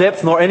height nor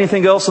depth nor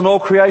anything else in all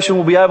creation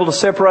will be able to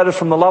separate us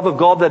from the love of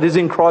God that is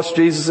in Christ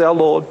Jesus our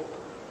Lord.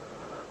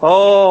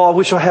 Oh, I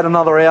wish I had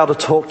another hour to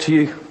talk to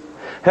you.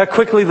 How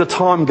quickly the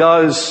time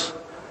goes.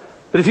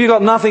 But if you've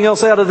got nothing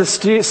else out of this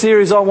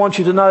series, I want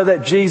you to know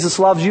that Jesus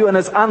loves you and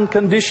it's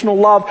unconditional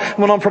love.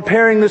 When I'm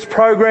preparing this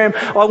program,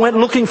 I went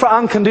looking for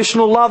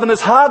unconditional love and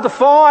it's hard to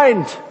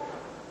find.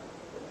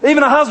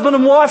 Even a husband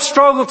and wife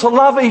struggle to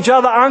love each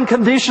other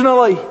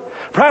unconditionally.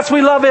 Perhaps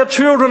we love our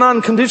children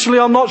unconditionally,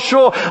 I'm not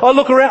sure. I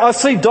look around, I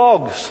see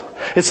dogs.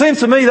 It seems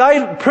to me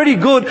they're pretty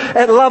good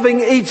at loving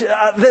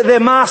their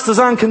masters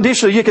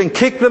unconditionally. You can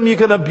kick them, you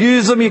can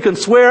abuse them, you can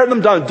swear at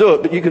them. Don't do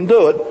it, but you can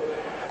do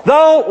it.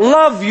 They'll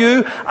love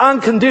you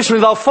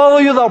unconditionally. They'll follow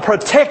you, they'll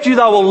protect you,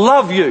 they will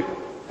love you.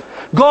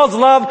 God's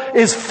love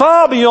is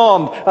far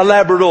beyond a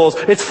Labrador's.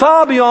 It's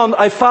far beyond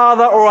a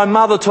father or a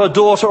mother to a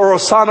daughter or a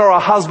son or a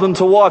husband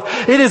to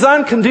wife. It is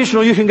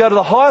unconditional. You can go to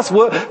the highest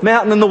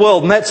mountain in the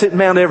world, and that's it,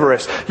 Mount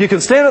Everest. You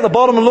can stand at the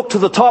bottom and look to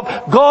the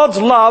top.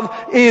 God's love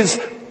is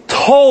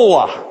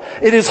taller.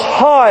 It is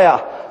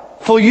higher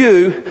for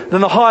you than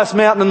the highest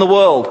mountain in the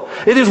world.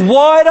 It is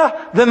wider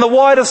than the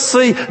widest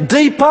sea,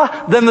 deeper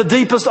than the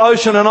deepest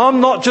ocean. And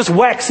I'm not just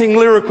waxing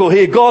lyrical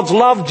here. God's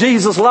love,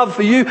 Jesus' love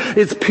for you,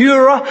 is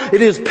purer.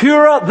 It is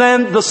purer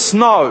than the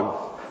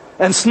snow.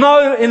 And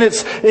snow in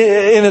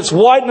its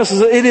whiteness,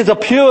 it is a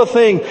pure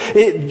thing.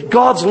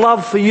 God's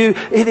love for you,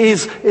 it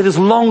is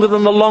longer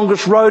than the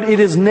longest road. It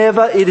is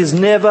never ending.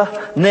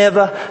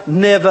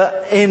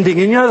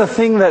 And you know the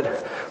thing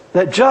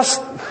that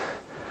just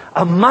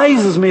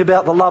amazes me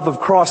about the love of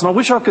Christ, and I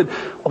wish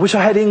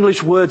I had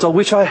English words, I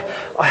wish I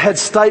had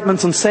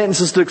statements and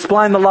sentences to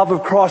explain the love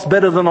of Christ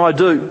better than I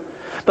do.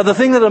 But the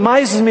thing that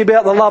amazes me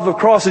about the love of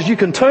Christ is you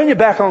can turn your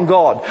back on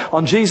God,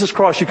 on Jesus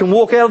Christ. You can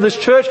walk out of this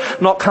church,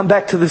 not come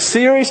back to this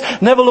series,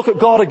 never look at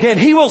God again.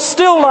 He will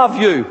still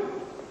love you.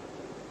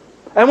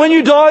 And when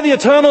you die the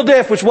eternal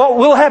death, which what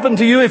will happen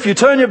to you if you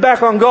turn your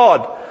back on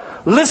God,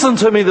 listen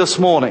to me this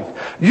morning.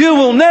 You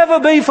will never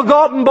be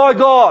forgotten by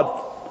God.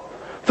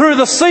 Through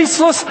the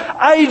ceaseless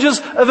ages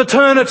of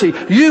eternity,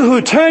 you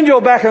who turned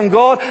your back on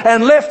God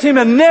and left Him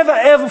and never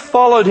ever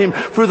followed Him,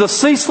 through the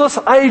ceaseless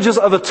ages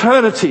of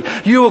eternity,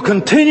 you will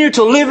continue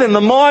to live in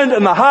the mind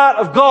and the heart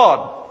of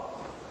God.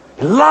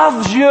 He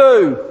loves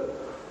you.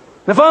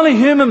 If only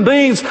human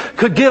beings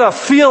could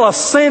feel a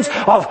sense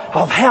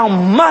of how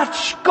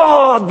much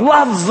God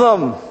loves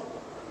them.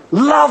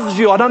 Loves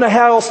you. I don't know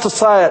how else to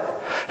say it.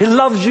 He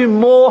loves you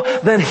more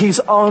than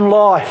His own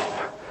life.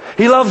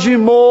 He loves you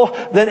more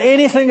than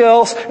anything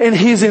else in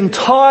His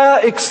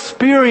entire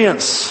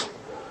experience.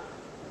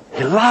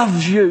 He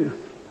loves you.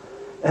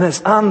 And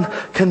it's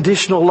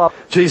unconditional love.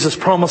 Jesus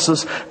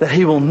promises that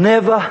He will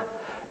never,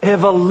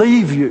 ever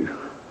leave you.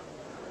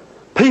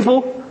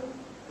 People,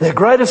 their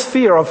greatest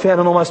fear I've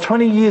found in almost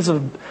 20 years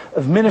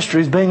of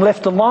ministry is being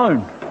left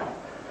alone.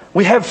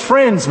 We have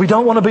friends, we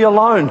don't want to be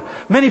alone.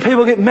 Many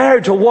people get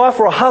married to a wife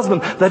or a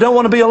husband, they don't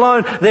want to be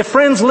alone. Their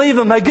friends leave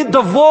them, they get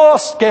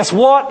divorced. Guess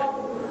what?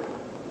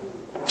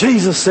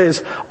 Jesus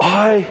says,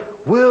 I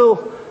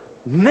will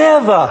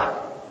never.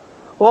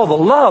 Oh, the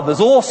love is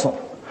awesome.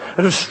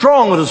 It is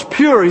strong, it is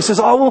pure. He says,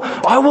 I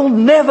will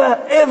never,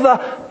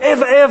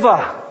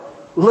 ever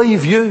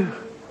leave you.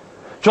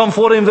 John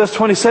 14 verse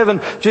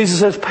 27, Jesus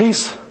says,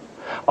 peace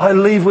I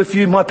leave with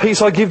you, my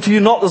peace I give to you,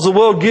 not as the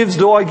world gives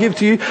do I give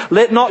to you.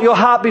 Let not your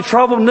heart be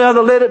troubled,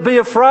 neither let it be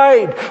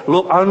afraid.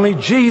 Look, only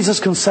Jesus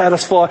can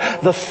satisfy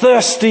the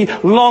thirsty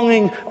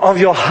longing of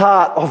your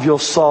heart, of your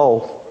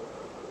soul.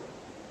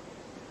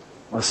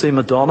 I see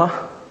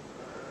Madonna,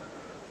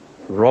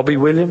 Robbie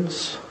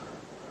Williams,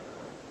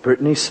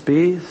 Britney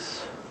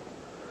Spears,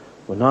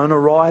 Winona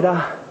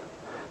Ryder.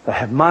 They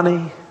have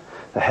money,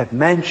 they have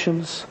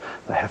mansions,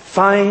 they have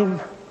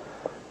fame,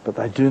 but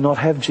they do not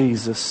have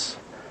Jesus,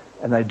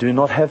 and they do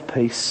not have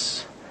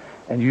peace.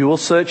 And you will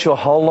search your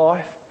whole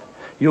life.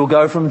 You will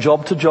go from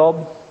job to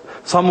job.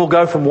 Some will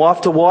go from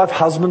wife to wife,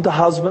 husband to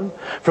husband,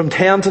 from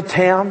town to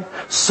town,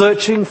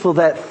 searching for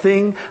that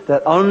thing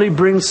that only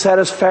brings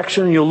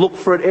satisfaction. And you'll look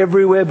for it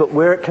everywhere but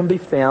where it can be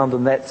found,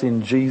 and that's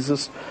in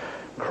Jesus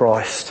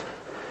Christ.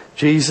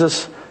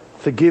 Jesus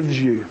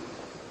forgives you.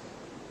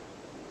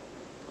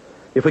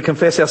 If we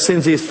confess our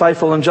sins, He is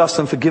faithful and just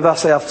and forgive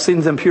us our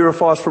sins and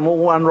purify us from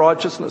all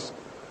unrighteousness.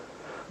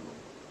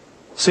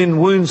 Sin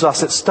wounds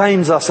us, it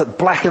stains us, it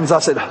blackens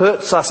us, it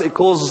hurts us, it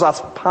causes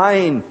us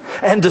pain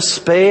and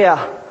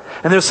despair.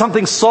 And there's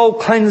something soul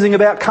cleansing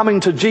about coming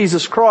to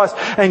Jesus Christ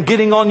and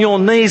getting on your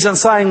knees and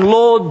saying,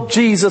 Lord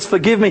Jesus,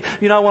 forgive me.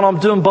 You know, when I'm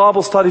doing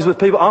Bible studies with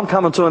people, I'm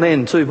coming to an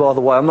end too, by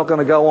the way. I'm not going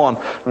to go on.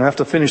 I'm going to have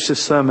to finish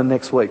this sermon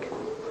next week.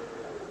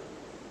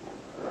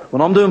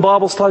 When I'm doing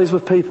Bible studies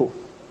with people,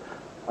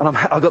 and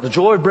I've got the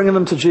joy of bringing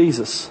them to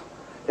Jesus,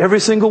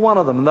 every single one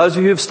of them, and those of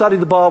you who have studied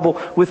the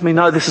Bible with me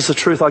know this is the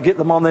truth. I get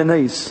them on their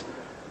knees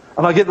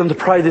and I get them to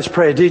pray this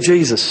prayer. Dear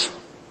Jesus,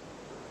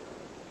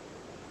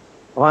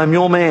 I am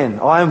your man.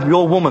 I am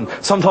your woman.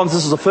 Sometimes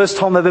this is the first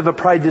time they've ever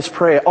prayed this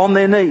prayer on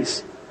their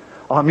knees.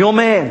 I'm your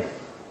man.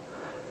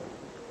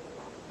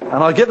 And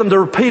I get them to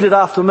repeat it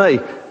after me.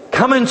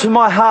 Come into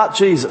my heart,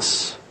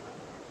 Jesus.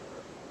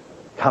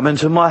 Come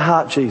into my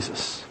heart,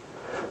 Jesus.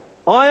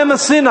 I am a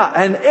sinner,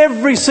 and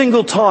every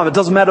single time, it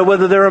doesn't matter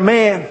whether they're a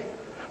man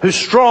who's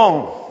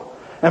strong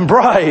and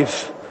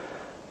brave,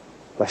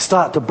 they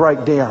start to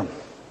break down.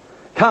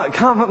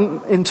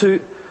 Come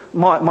into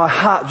my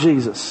heart,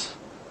 Jesus.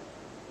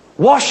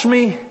 Wash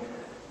me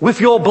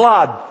with your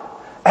blood.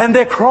 And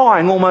they're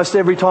crying almost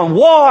every time.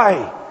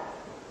 Why?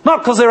 Not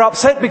because they're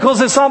upset, because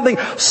there's something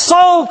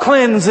soul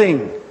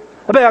cleansing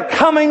about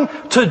coming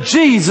to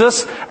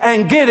Jesus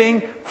and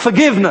getting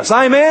forgiveness.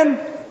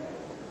 Amen?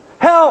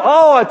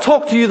 I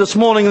talked to you this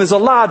morning, and there's a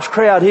large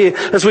crowd here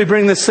as we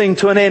bring this thing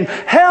to an end.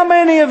 How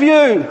many of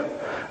you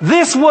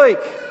this week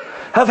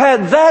have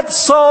had that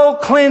soul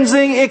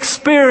cleansing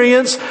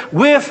experience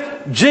with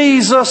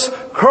Jesus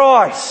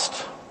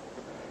Christ?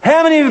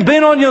 How many have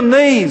been on your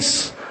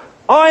knees?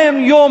 I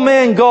am your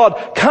man,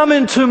 God. Come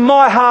into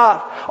my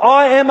heart.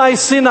 I am a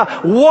sinner.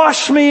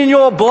 Wash me in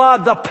your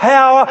blood. The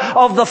power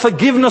of the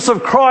forgiveness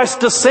of Christ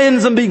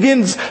descends and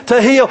begins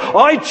to heal.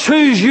 I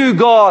choose you,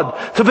 God,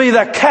 to be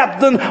the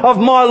captain of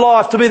my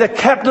life, to be the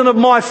captain of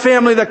my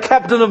family, the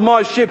captain of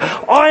my ship.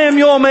 I am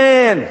your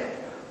man.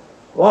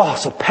 Oh,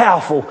 it's a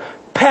powerful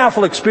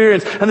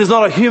experience. And there's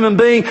not a human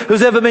being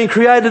who's ever been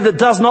created that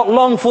does not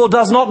long for,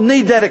 does not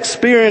need that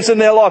experience in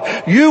their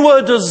life. You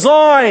were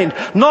designed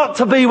not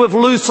to be with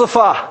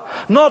Lucifer,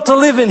 not to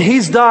live in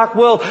his dark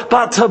world,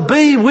 but to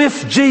be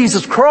with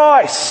Jesus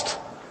Christ.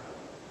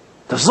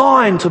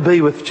 Designed to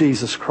be with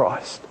Jesus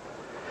Christ.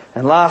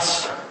 And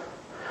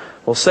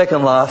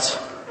second last,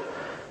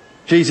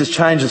 Jesus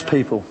changes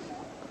people.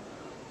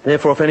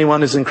 Therefore, if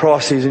anyone is in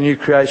Christ, he's a new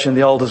creation.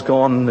 The old has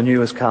gone and the new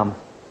has come.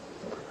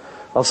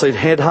 I've seen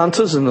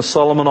headhunters in the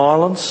Solomon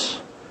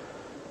Islands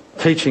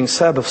teaching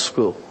Sabbath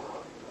school.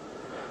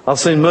 I've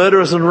seen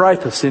murderers and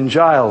rapists in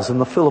jails in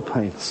the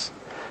Philippines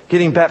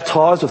getting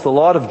baptised with the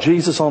light of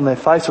Jesus on their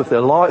face, with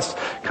their lives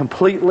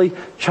completely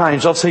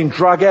changed. I've seen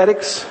drug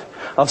addicts.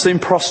 I've seen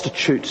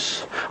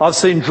prostitutes. I've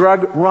seen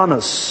drug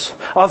runners.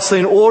 I've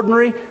seen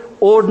ordinary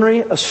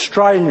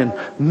Australian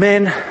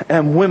men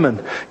and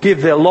women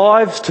give their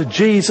lives to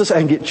Jesus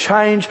and get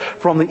changed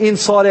from the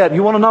inside out.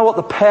 You want to know what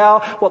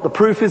the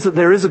proof is that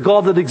there is a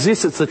God that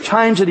exists? It's the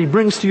change that He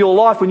brings to your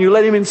life when you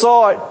let Him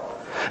inside.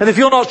 And if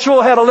you're not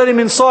sure how to let Him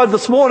inside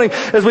this morning,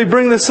 as we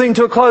bring this thing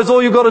to a close,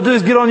 all you've got to do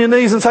is get on your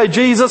knees and say,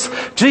 Jesus,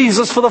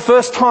 for the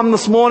first time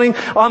this morning,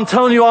 I'm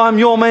telling you, I'm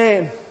your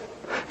man.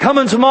 Come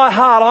into my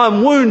heart.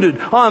 I'm wounded.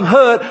 I'm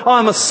hurt.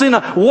 I'm a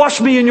sinner. Wash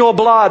me in your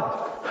blood.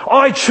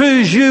 I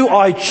choose you,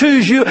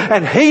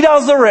 and He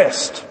does the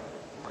rest.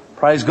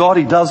 Praise God,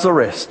 He does the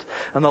rest.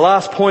 And the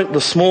last point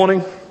this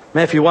morning,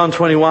 Matthew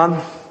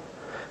 1:21,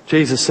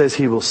 Jesus says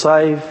He will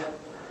save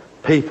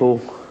people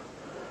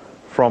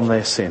from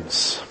their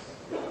sins.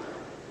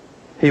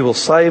 He will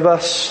save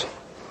us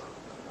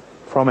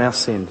from our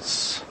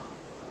sins.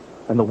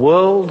 And the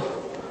world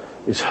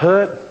is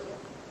hurt.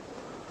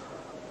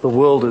 The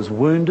world is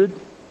wounded.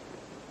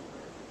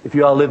 If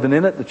you are living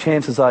in it, the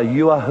chances are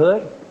you are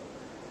hurt.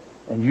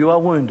 And you are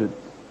wounded.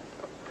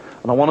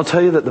 And I want to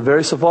tell you that the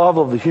very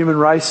survival of the human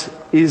race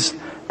is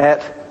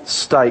at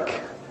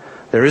stake.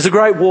 There is a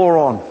great war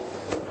on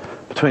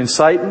between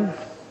Satan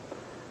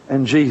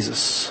and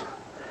Jesus.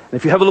 And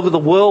if you have a look at the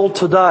world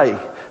today,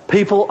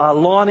 people are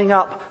lining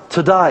up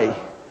today.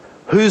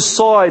 Whose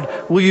side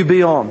will you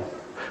be on?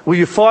 Will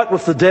you fight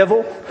with the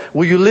devil?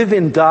 Will you live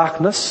in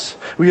darkness?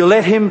 Will you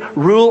let him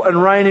rule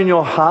and reign in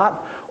your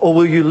heart? Or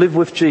will you live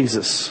with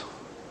Jesus?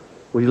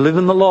 Will you live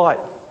in the light?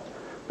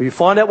 Will you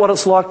find out what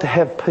it's like to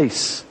have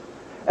peace?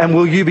 And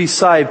will you be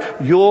saved?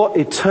 Your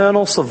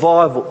eternal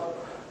survival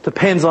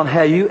depends on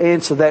how you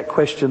answer that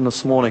question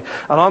this morning.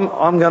 And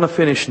I'm going to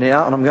finish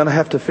now, and I'm going to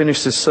have to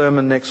finish this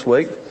sermon next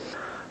week.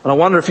 And I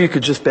wonder if you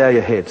could just bow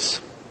your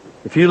heads.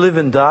 If you live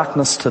in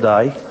darkness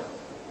today,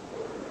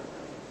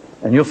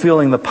 and you're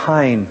feeling the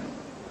pain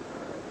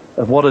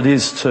of what it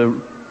is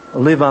to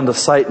live under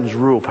Satan's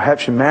rule,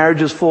 perhaps your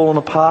marriage has fallen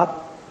apart,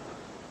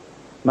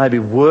 maybe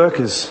work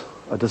is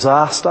a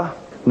disaster,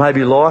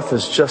 maybe life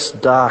is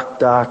just dark.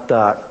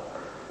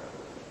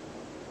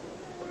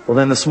 Well,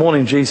 then this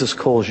morning Jesus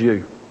calls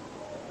you.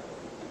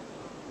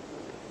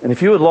 And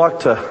if you would like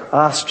to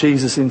ask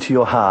Jesus into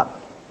your heart,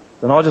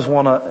 then I just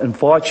want to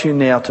invite you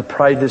now to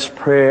pray this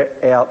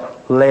prayer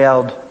out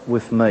loud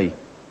with me.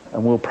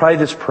 And we'll pray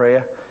this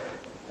prayer,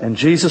 and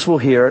Jesus will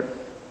hear it,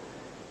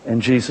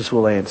 and Jesus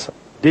will answer.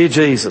 Dear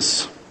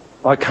Jesus,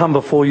 I come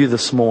before you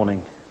this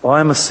morning. I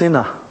am a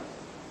sinner,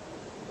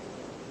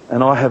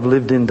 and I have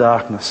lived in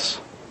darkness.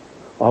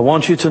 I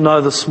want you to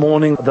know this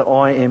morning that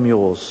I am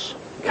yours.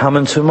 Come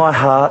into my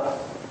heart.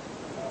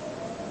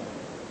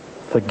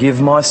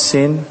 Forgive my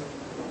sin.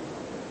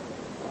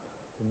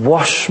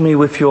 Wash me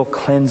with your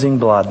cleansing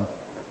blood.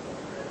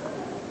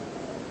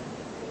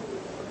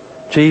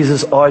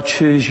 Jesus, I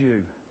choose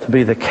you to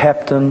be the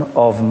captain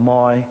of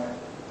my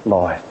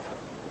life.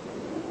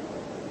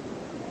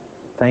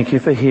 Thank you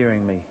for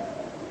hearing me.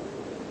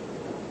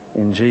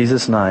 In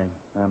Jesus' name,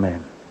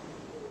 amen.